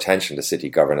 paying more attention to city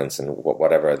governance and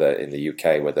whatever in the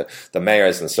UK with the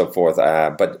mayors and so forth.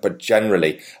 But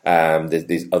generally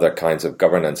these other kinds of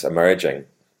governance emerging.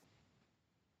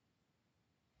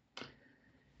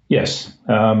 Yes,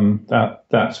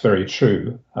 that's very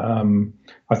true.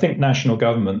 I think national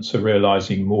governments are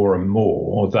realizing more and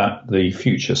more that the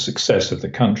future success of the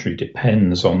country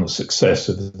depends on the success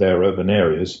of their urban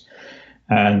areas.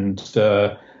 And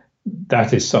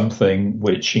that is something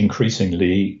which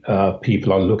increasingly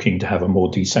people are looking to have a more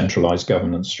decentralized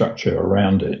governance structure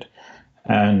around it.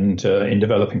 And in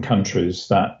developing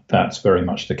countries, that's very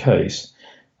much the case.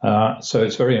 So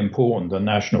it's very important that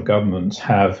national governments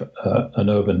have an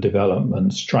urban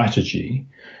development strategy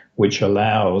which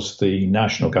allows the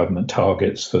national government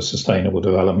targets for sustainable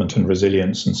development and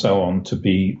resilience and so on to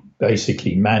be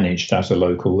basically managed at a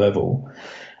local level.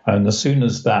 And as soon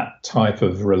as that type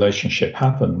of relationship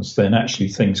happens, then actually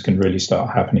things can really start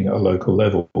happening at a local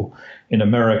level. In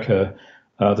America,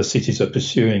 the cities are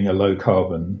pursuing a low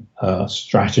carbon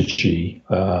strategy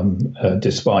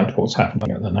despite what's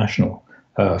happening at the national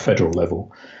federal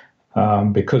level,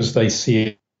 because they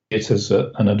see it as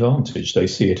an advantage. They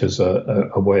see it as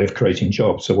a way of creating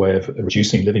jobs, a way of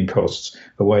reducing living costs,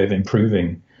 a way of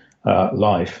improving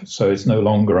life. So it's no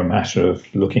longer a matter of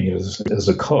looking at it as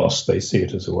a cost. They see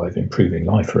it as a way of improving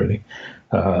life, really.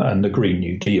 And the Green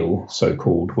New Deal,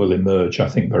 so-called, will emerge, I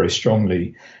think, very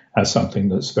strongly as something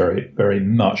that's very, very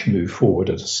much moved forward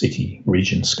at a city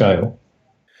region scale.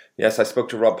 Yes, I spoke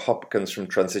to Rob Hopkins from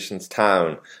Transitions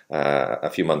Town a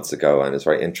few months ago, and it's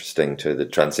very interesting to the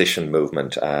transition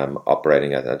movement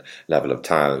operating at that level of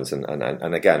towns and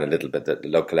again, a little bit the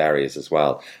local areas as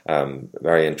well.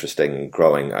 Very interesting,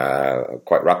 growing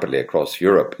quite rapidly across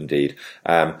Europe, indeed.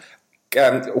 How's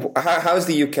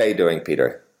the UK doing,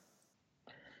 Peter?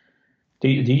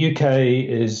 The UK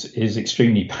is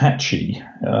extremely patchy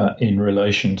in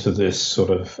relation to this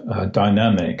sort of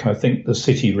dynamic. I think the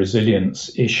city resilience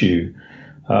issue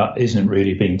isn't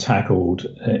really being tackled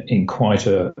in quite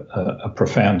a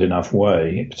profound enough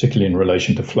way, particularly in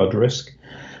relation to flood risk.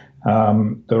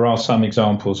 There are some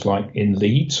examples like in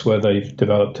Leeds where they've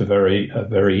developed a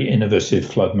very innovative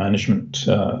flood management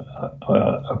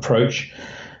approach.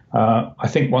 I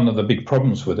think one of the big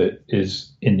problems with it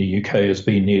is in the UK has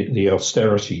been the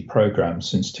austerity program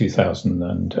since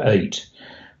 2008.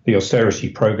 The austerity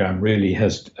program really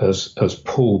has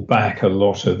pulled back a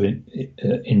lot of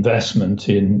investment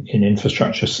in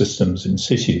infrastructure systems in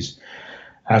cities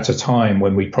at a time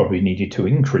when we probably needed to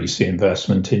increase the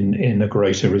investment in a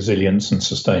greater resilience and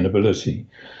sustainability.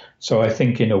 So I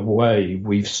think in a way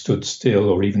we've stood still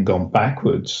or even gone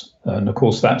backwards. And of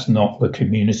course, that's not the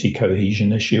community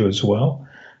cohesion issue as well,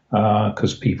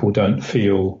 because people don't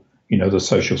feel, the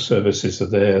social services are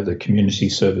there, the community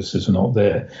services are not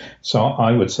there. So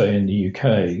I would say in the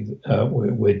UK,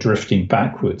 we're drifting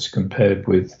backwards compared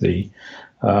with the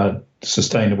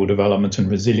sustainable development and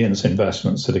resilience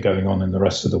investments that are going on in the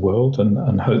rest of the world.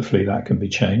 And hopefully that can be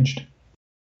changed.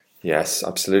 Yes,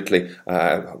 absolutely.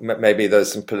 Maybe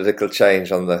there's some political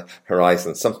change on the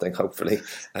horizon, something, hopefully.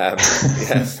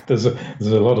 Yes. There's a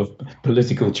lot of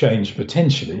political change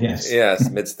potentially, yes. Yes,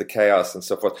 amidst the chaos and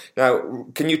so forth. Now,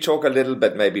 can you talk a little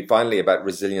bit maybe finally about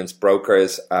resilience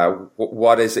brokers?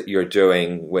 What is it you're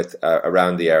doing with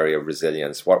around the area of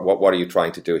resilience? What are you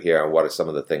trying to do here, and what are some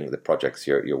of the projects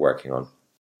you're working on?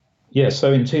 Yeah,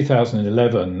 so in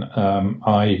 2011,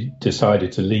 I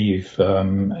decided to leave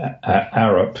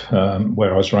Arup,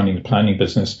 where I was running the planning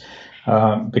business,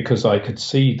 because I could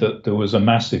see that there was a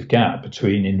massive gap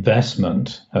between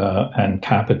investment and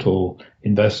capital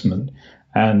investment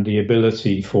and the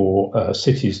ability for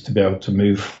cities to be able to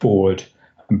move forward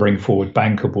and bring forward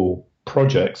bankable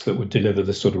projects that would deliver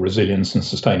the sort of resilience and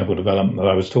sustainable development that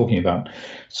I was talking about.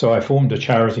 So I formed a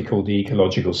charity called the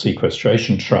Ecological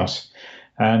Sequestration Trust.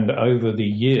 And over the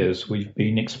years, we've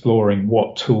been exploring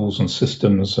what tools and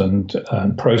systems and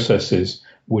processes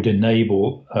would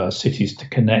enable cities to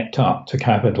connect up to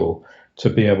capital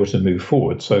to be able to move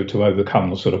forward. So to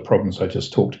overcome the sort of problems I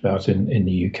just talked about in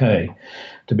the UK,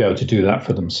 to be able to do that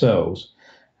for themselves.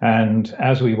 And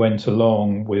as we went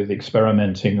along with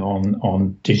experimenting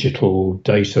on digital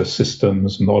data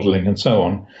systems, modeling and so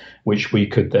on, which we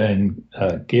could then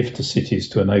give to cities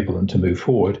to enable them to move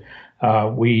forward,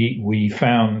 we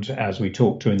found, as we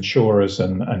talked to insurers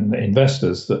and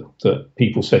investors, that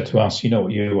people said to us, you know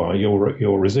what you are,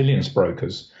 you're resilience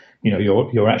brokers.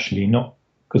 You're actually not,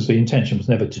 because the intention was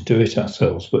never to do it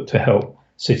ourselves, but to help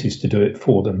cities to do it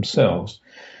for themselves.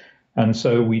 And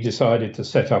so we decided to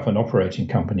set up an operating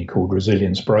company called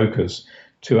Resilience Brokers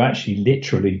to actually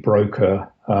literally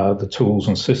broker the tools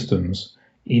and systems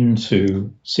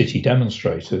into city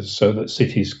demonstrators so that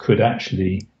cities could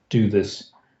actually do this,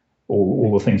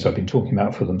 all the things I've been talking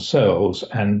about for themselves,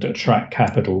 and attract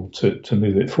capital to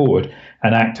move it forward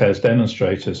and act as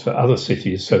demonstrators for other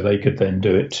cities so they could then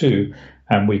do it too.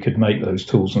 And we could make those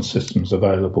tools and systems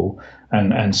available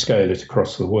and scale it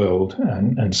across the world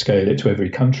and scale it to every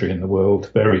country in the world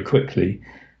very quickly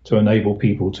to enable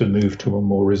people to move to a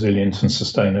more resilient and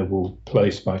sustainable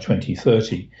place by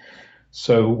 2030.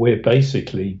 So we're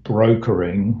basically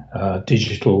brokering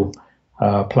digital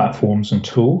platforms and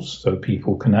tools so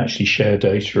people can actually share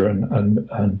data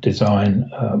and design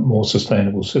more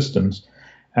sustainable systems.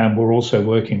 And we're also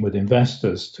working with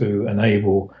investors to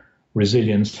enable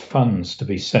resilience funds to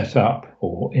be set up,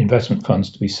 or investment funds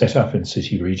to be set up in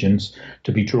city regions,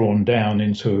 to be drawn down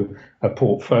into a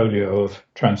portfolio of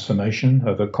transformation,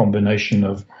 of a combination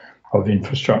of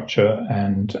infrastructure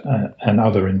and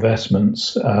other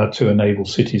investments to enable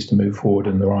cities to move forward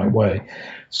in the right way.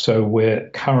 So we're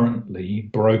currently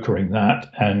brokering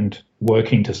that and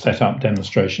working to set up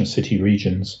demonstration city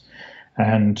regions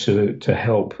and to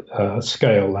help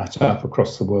scale that up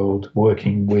across the world,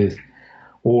 working with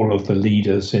all of the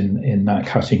leaders in that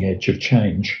cutting edge of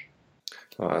change.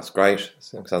 Oh, that's great.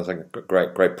 Sounds like a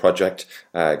great project.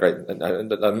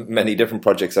 Many different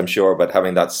projects, I'm sure, but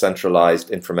having that centralized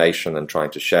information and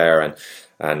trying to share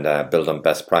and build on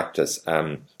best practice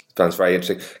sounds very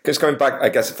interesting. Just going back, I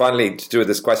guess, finally to do with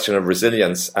this question of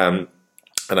resilience.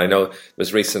 And I know there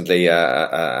was recently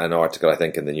an article, I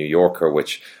think, in the New Yorker,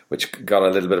 which got a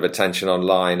little bit of attention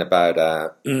online about, I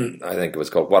think it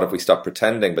was called "What If We Stop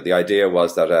Pretending?" But the idea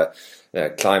was that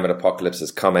climate apocalypse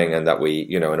is coming, and that we,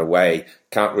 in a way,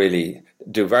 can't really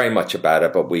do very much about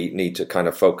it, but we need to kind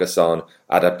of focus on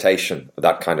adaptation,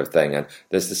 that kind of thing. And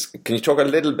there's this. Can you talk a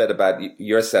little bit about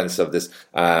your sense of this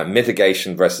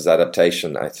mitigation versus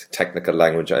adaptation? Technical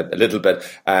language, a little bit,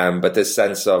 but this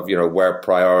sense of where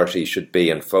priority should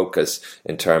be and focus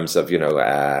in terms of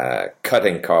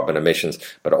cutting carbon emissions,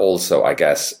 but also, I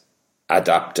guess,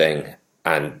 adapting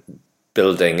and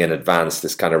building in advance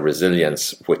this kind of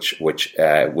resilience, which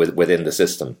within the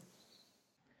system.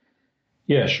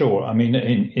 Yeah, sure. I mean,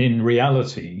 in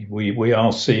reality, we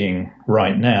are seeing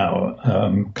right now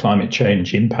climate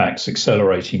change impacts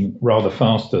accelerating rather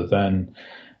faster than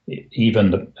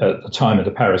even at the time of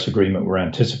the Paris Agreement we're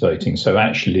anticipating. So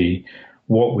actually,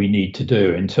 what we need to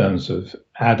do in terms of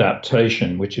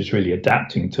adaptation, which is really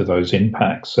adapting to those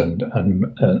impacts and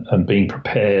being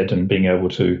prepared and being able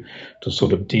to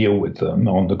sort of deal with them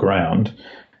on the ground,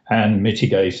 and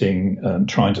mitigating,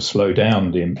 trying to slow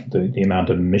down the amount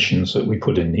of emissions that we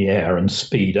put in the air and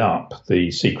speed up the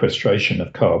sequestration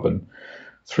of carbon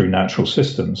through natural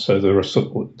systems. So there are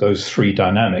those three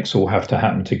dynamics all have to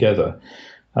happen together,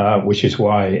 which is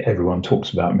why everyone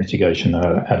talks about mitigation and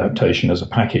adaptation as a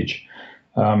package.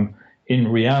 In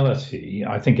reality,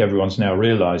 I think everyone's now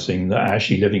realizing that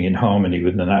actually living in harmony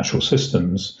with the natural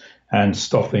systems and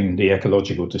stopping the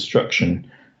ecological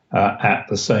destruction at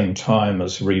the same time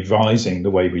as revising the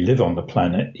way we live on the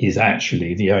planet is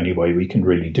actually the only way we can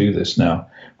really do this now.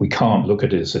 We can't look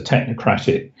at it as a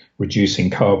technocratic reducing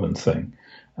carbon thing,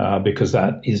 because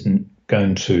that isn't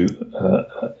going to,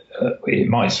 it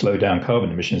might slow down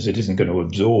carbon emissions. It isn't going to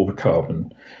absorb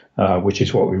carbon, which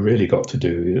is what we really got to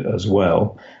do as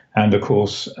well. And of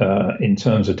course, in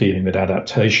terms of dealing with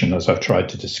adaptation, as I've tried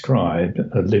to describe,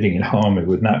 living in harmony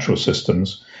with natural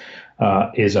systems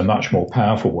is a much more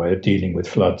powerful way of dealing with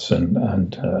floods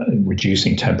and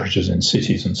reducing temperatures in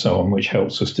cities and so on, which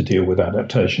helps us to deal with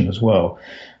adaptation as well.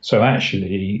 So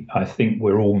actually, I think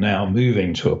we're all now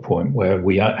moving to a point where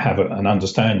we have an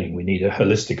understanding we need a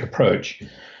holistic approach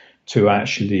to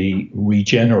actually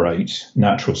regenerate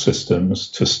natural systems,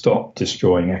 to stop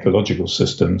destroying ecological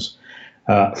systems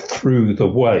through the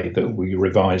way that we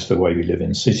revise the way we live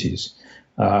in cities.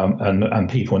 And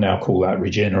people now call that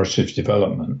regenerative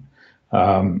development.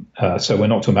 So we're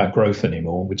not talking about growth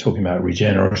anymore. We're talking about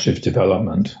regenerative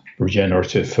development,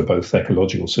 regenerative for both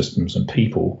ecological systems and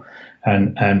people,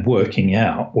 and working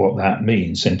out what that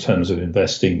means in terms of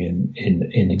investing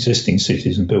in existing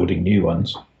cities and building new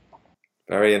ones.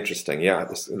 Very interesting. Yeah,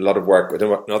 there's a lot of work.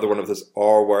 Another one of those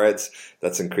R words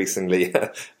that's increasingly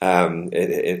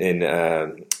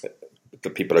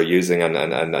that people are using,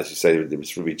 and as you say,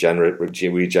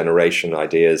 regeneration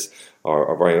ideas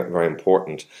are very, very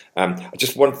important.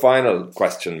 Just one final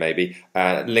question, maybe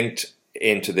linked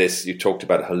into this. You talked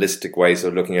about holistic ways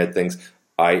of looking at things.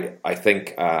 I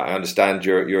think I understand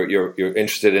you're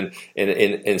interested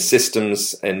in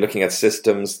systems and looking at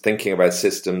systems, thinking about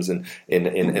systems and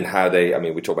in how they. I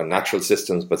mean, we talk about natural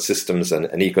systems, but systems and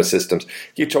ecosystems.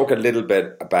 Can you talk a little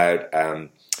bit about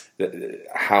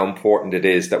how important it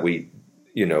is that we,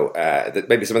 that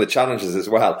maybe some of the challenges as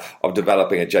well of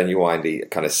developing a genuinely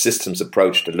kind of systems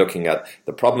approach to looking at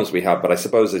the problems we have. But I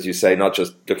suppose, as you say, not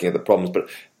just looking at the problems, but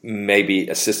maybe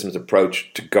a systems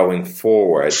approach to going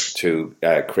forward to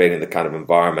creating the kind of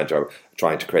environment, or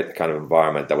trying to create the kind of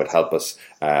environment that would help us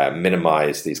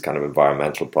minimize these kind of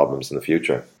environmental problems in the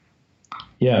future.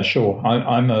 Yeah, sure.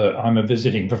 I'm a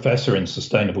visiting professor in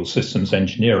sustainable systems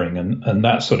engineering, and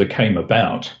that sort of came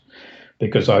about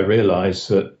because I realized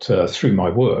that through my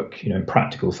work,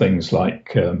 practical things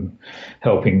like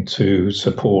helping to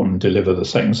support and deliver the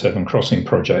Second Severn Crossing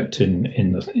project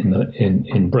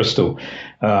in Bristol,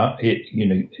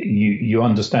 you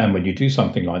understand when you do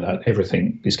something like that,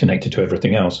 everything is connected to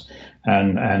everything else,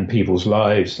 and people's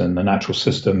lives and the natural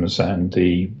systems and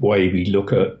the way we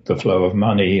look at the flow of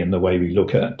money and the way we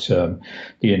look at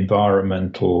the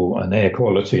environmental and air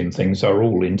quality and things are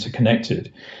all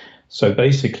interconnected. So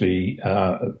basically,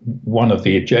 one of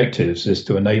the objectives is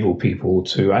to enable people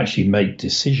to actually make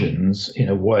decisions in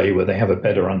a way where they have a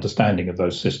better understanding of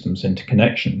those systems'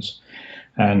 interconnections.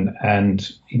 And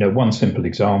one simple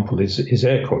example is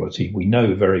air quality. We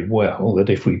know very well that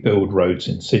if we build roads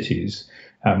in cities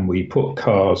and we put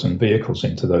cars and vehicles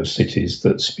into those cities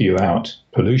that spew out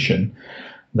pollution,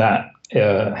 that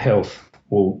health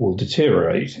will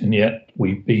deteriorate. And yet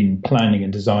we've been planning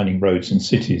and designing roads in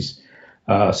cities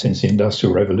since the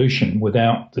Industrial Revolution,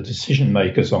 without the decision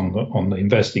makers on the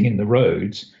investing in the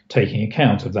roads taking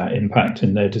account of that impact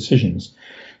in their decisions.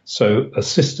 So a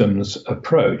systems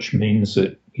approach means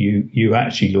that you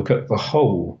actually look at the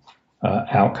whole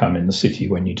outcome in the city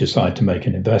when you decide to make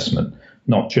an investment,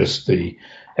 not just the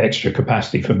extra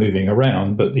capacity for moving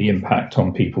around, but the impact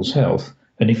on people's health.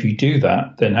 And if you do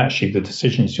that, then actually the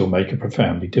decisions you'll make are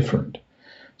profoundly different.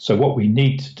 So what we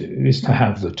need to do is to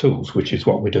have the tools, which is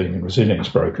what we're doing in Resilience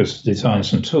Brokers, to design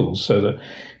some tools so that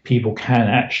people can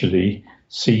actually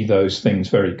see those things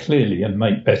very clearly and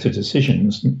make better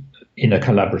decisions in a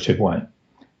collaborative way.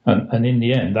 And in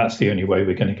the end, that's the only way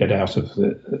we're going to get out of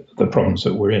the problems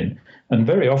that we're in. And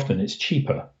very often it's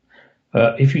cheaper.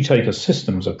 If you take a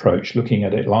systems approach, looking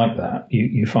at it like that,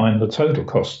 you find the total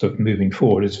cost of moving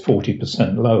forward is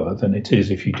 40% lower than it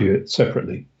is if you do it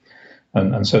separately.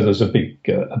 And so there's a big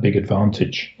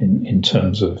advantage in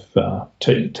terms of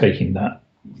taking that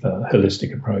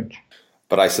holistic approach.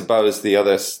 But I suppose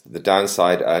the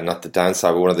downside, not the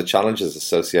downside, but one of the challenges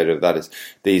associated with that is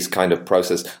these kind of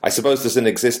process. I suppose there's an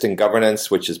existing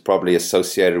governance which is probably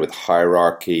associated with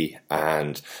hierarchy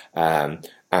and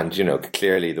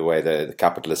clearly the way the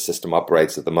capitalist system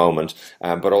operates at the moment.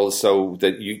 But also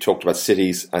that you talked about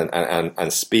cities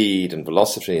and speed and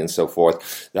velocity and so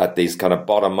forth, that these kind of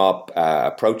bottom-up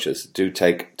approaches do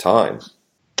take time.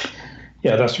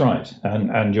 Yeah, that's right.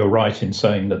 And you're right in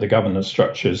saying that the governance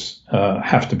structures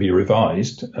have to be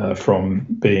revised from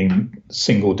being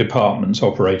single departments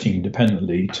operating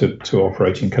independently to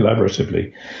operating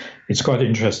collaboratively. It's quite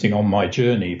interesting on my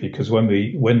journey because when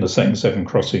the Second Severn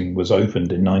Crossing was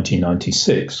opened in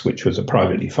 1996, which was a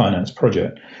privately financed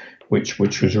project, which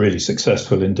was really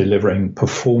successful in delivering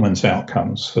performance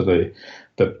outcomes for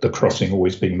the crossing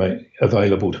always being made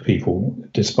available to people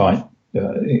despite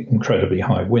incredibly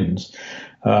high winds.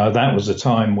 That was a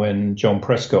time when John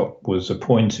Prescott was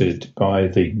appointed by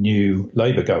the new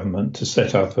Labour government to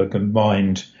set up a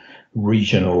combined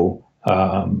regional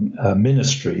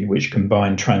ministry which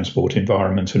combined transport,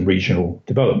 environment and regional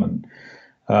development.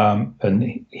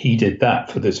 And he did that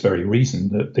for this very reason,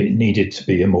 that it needed to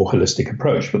be a more holistic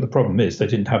approach. But the problem is they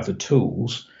didn't have the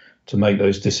tools to make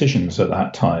those decisions at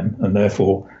that time, and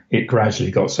therefore it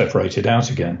gradually got separated out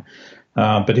again.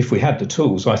 But if we had the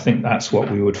tools, I think that's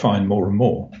what we would find more and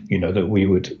more, that we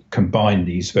would combine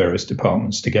these various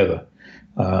departments together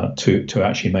to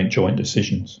actually make joint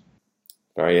decisions.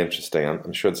 Very interesting.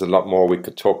 I'm sure there's a lot more we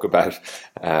could talk about,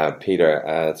 Peter.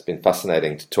 It's been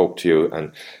fascinating to talk to you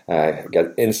and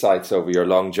get insights over your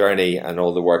long journey and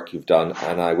all the work you've done.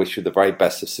 And I wish you the very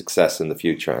best of success in the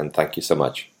future. And thank you so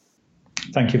much.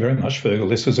 Thank you very much, Fergal.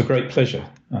 This was a great pleasure,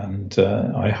 and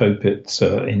I hope it's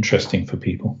interesting for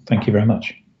people. Thank you very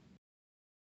much.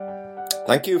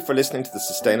 Thank you for listening to the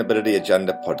Sustainability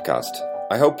Agenda podcast.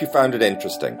 I hope you found it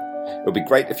interesting. It would be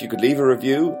great if you could leave a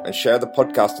review and share the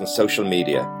podcast on social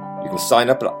media. You can sign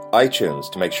up at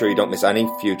iTunes to make sure you don't miss any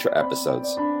future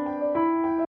episodes.